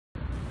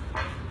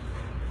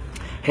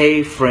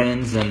Hey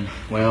friends, and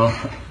well,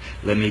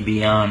 let me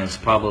be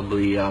honest,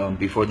 probably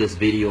before this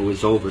video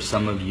is over,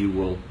 some of you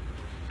will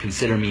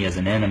consider me as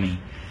an enemy.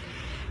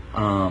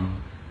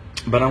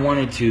 But I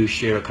wanted to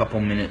share a couple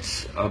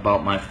minutes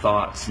about my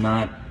thoughts,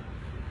 not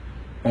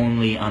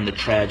only on the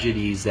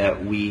tragedies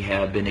that we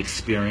have been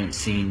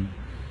experiencing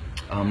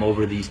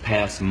over these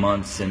past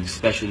months, and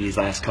especially these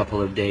last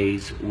couple of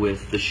days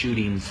with the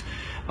shootings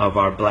of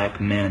our black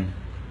men,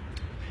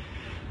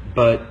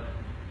 but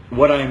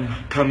what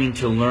I'm coming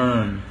to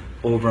learn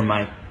over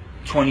my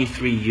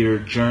 23-year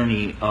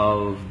journey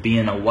of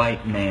being a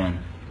white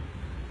man,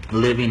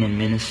 living and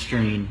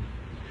ministering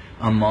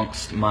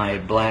amongst my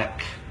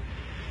black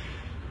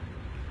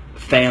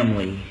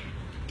family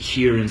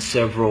here in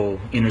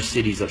several inner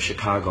cities of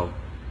Chicago.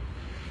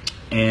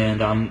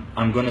 And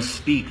I'm going to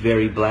speak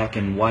very black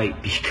and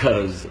white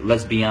because,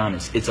 let's be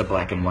honest, it's a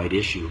black and white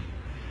issue.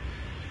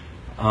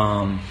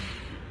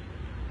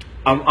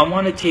 I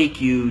want to take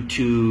you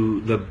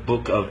to the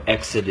book of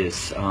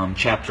Exodus,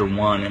 chapter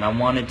 1, and I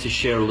wanted to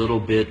share a little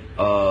bit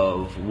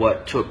of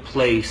what took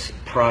place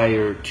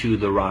prior to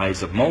the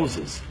rise of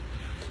Moses.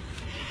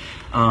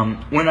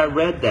 When I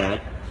read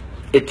that,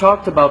 it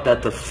talked about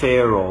that the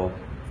Pharaoh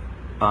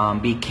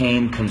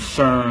became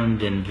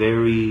concerned and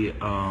very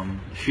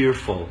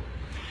fearful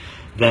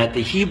that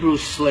the Hebrew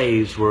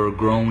slaves were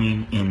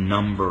growing in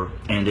number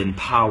and in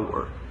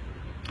power.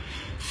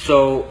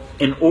 So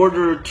in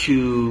order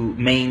to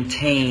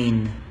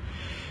maintain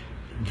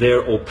their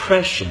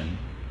oppression,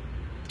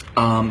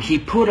 he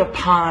put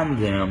upon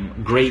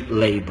them great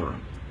labor.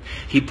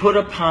 He put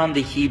upon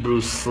the Hebrew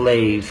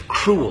slaves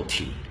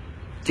cruelty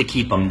to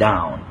keep them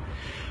down.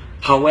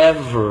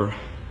 However,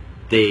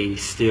 they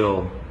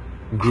still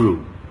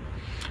grew.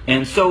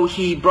 And so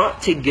he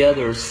brought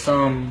together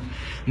some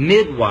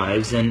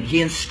midwives, and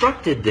he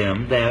instructed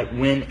them that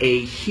when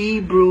a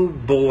Hebrew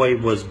boy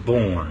was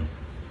born,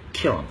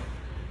 kill him.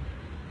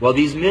 Well,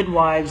 these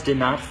midwives did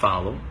not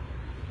follow,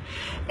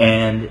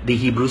 and the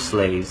Hebrew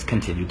slaves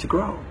continued to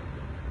grow.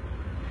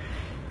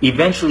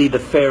 Eventually, the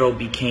Pharaoh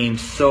became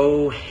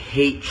so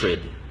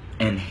hatred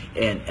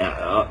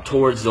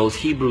towards those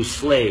Hebrew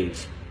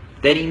slaves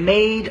that he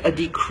made a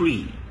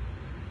decree.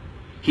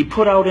 He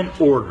put out an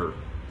order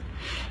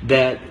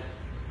that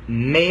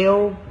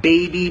male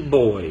baby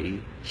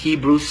boy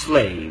Hebrew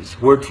slaves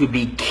were to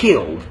be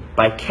killed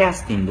by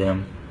casting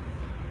them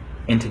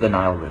into the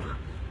Nile River.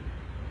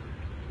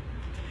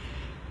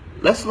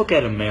 Let's look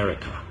at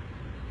America.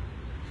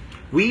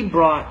 We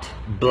brought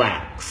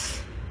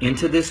blacks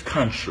into this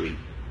country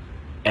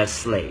as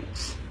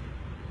slaves.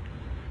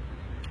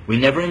 We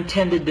never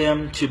intended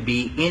them to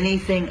be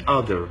anything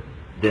other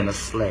than a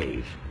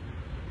slave.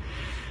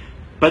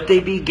 But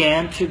they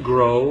began to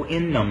grow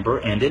in number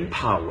and in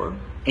power,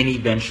 and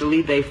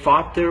eventually they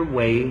fought their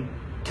way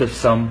to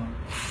some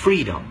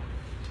freedom.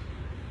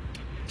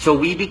 So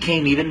we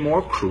became even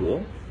more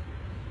cruel.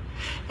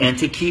 And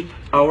to keep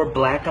our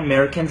black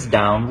Americans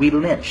down, we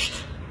lynched.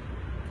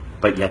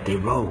 But yet they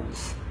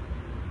rose.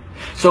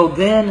 So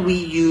then we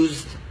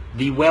used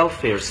the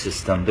welfare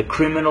system, the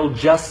criminal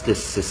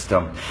justice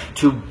system,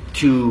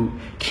 to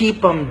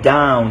keep them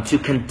down, to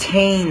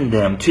contain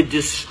them, to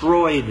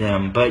destroy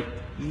them. But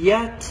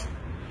yet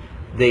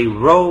they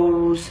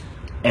rose,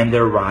 and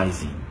they're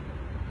rising.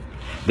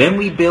 Then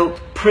we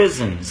built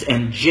prisons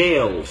and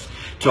jails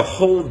to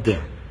hold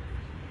them.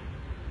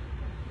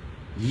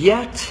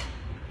 Yet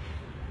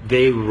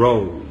they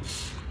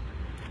rose.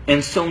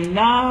 And so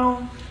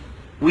now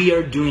we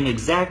are doing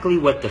exactly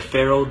what the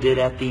Pharaoh did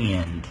at the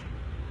end,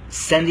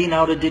 sending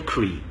out a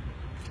decree: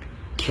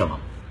 kill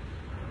them.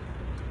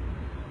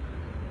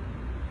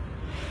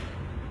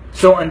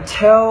 So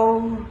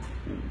until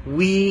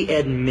we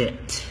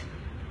admit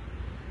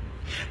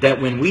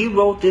that when we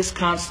wrote this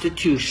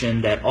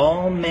Constitution that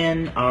all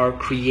men are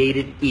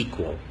created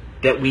equal,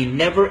 that we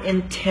never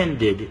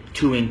intended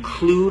to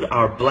include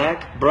our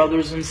black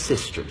brothers and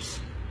sisters,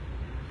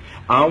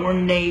 our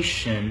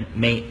nation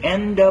may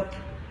end up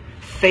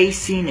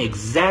facing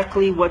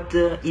exactly what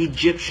the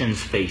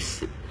Egyptians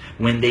faced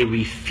when they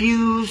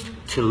refused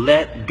to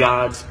let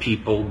God's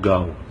people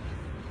go.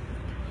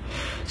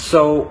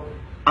 So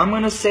I'm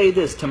going to say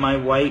this to my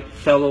white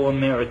fellow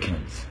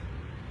Americans,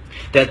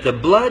 that the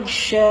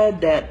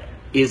bloodshed that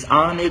is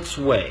on its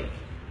way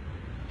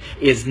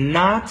is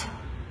not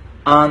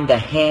on the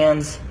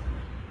hands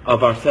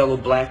of our fellow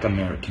black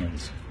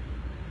Americans,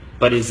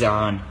 but is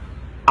on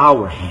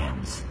our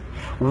hands.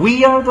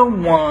 We are the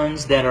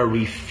ones that are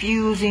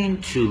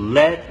refusing to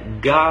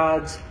let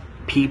God's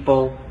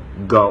people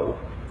go.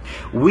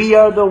 We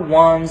are the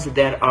ones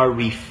that are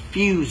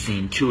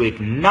refusing to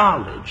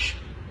acknowledge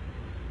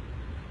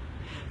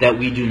that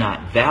we do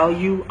not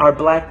value our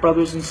black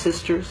brothers and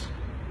sisters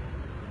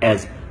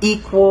as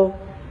equal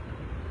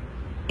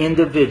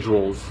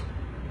individuals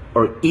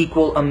or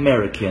equal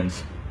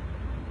Americans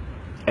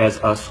as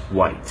us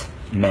white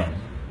men.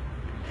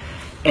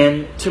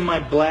 And to my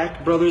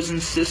black brothers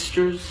and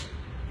sisters,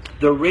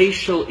 the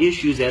racial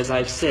issues, as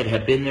I've said,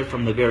 have been there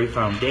from the very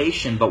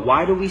foundation. But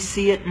why do we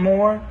see it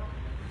more?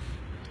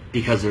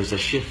 Because there's a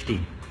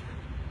shifting.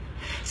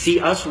 See,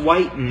 us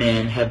white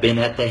men have been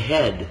at the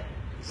head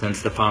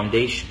since the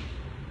foundation.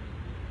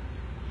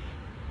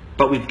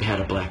 But we've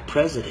had a black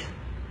president.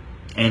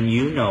 And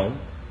you know,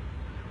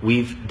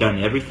 we've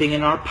done everything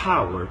in our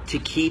power to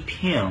keep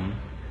him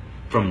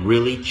from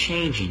really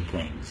changing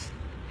things.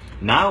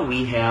 Now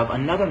we have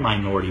another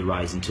minority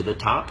rising to the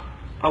top,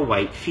 a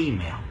white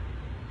female.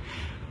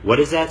 What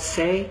does that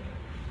say?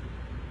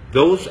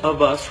 Those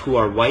of us who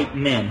are white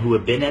men who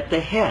have been at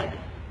the head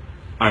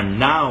are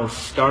now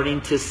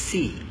starting to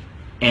see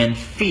and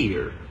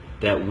fear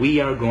that we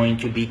are going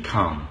to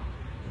become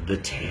the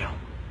tail.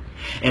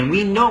 And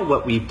we know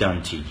what we've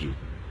done to you.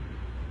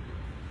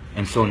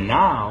 And so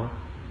now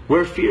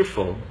we're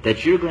fearful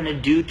that you're going to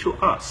do to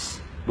us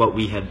what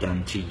we have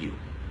done to you.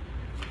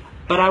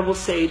 But I will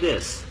say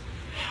this.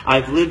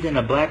 I've lived in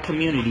a black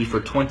community for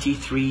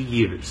 23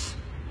 years.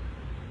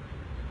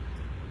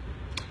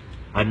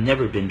 I've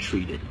never been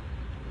treated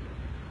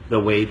the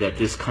way that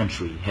this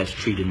country has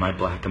treated my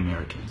black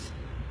Americans.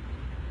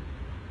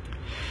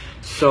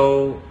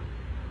 So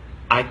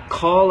I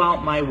call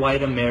out my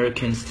white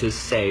Americans to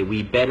say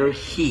we better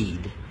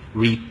heed,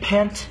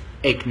 repent,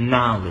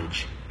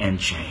 acknowledge, and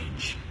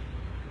change.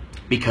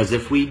 Because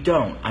if we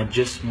don't, I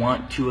just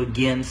want to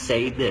again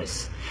say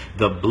this.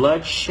 The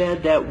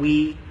bloodshed that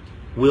we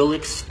will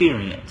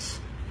experience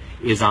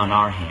is on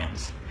our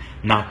hands,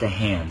 not the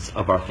hands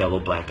of our fellow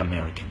black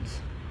Americans.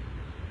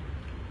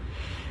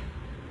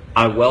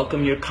 I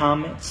welcome your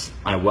comments.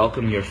 I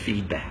welcome your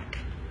feedback.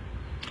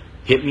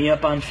 Hit me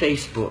up on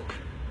Facebook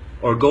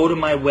or go to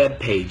my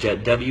webpage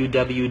at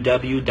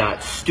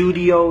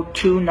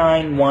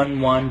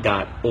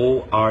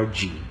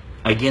www.studio2911.org.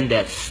 Again,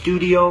 that's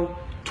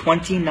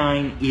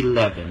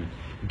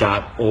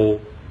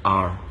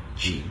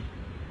studio2911.org.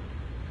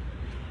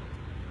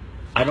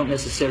 I don't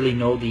necessarily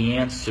know the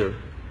answer,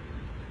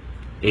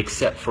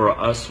 except for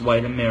us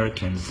white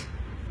Americans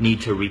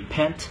need to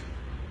repent,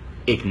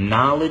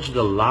 acknowledge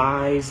the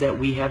lies that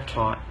we have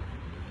taught,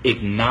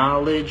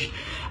 acknowledge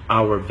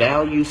our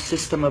value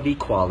system of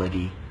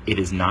equality. It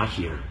is not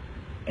here,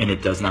 and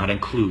it does not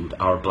include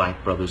our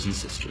black brothers and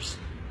sisters.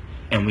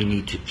 And we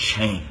need to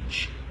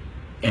change,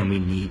 and we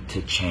need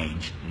to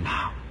change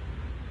now.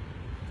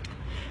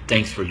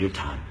 Thanks for your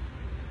time.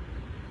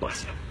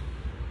 Bless you.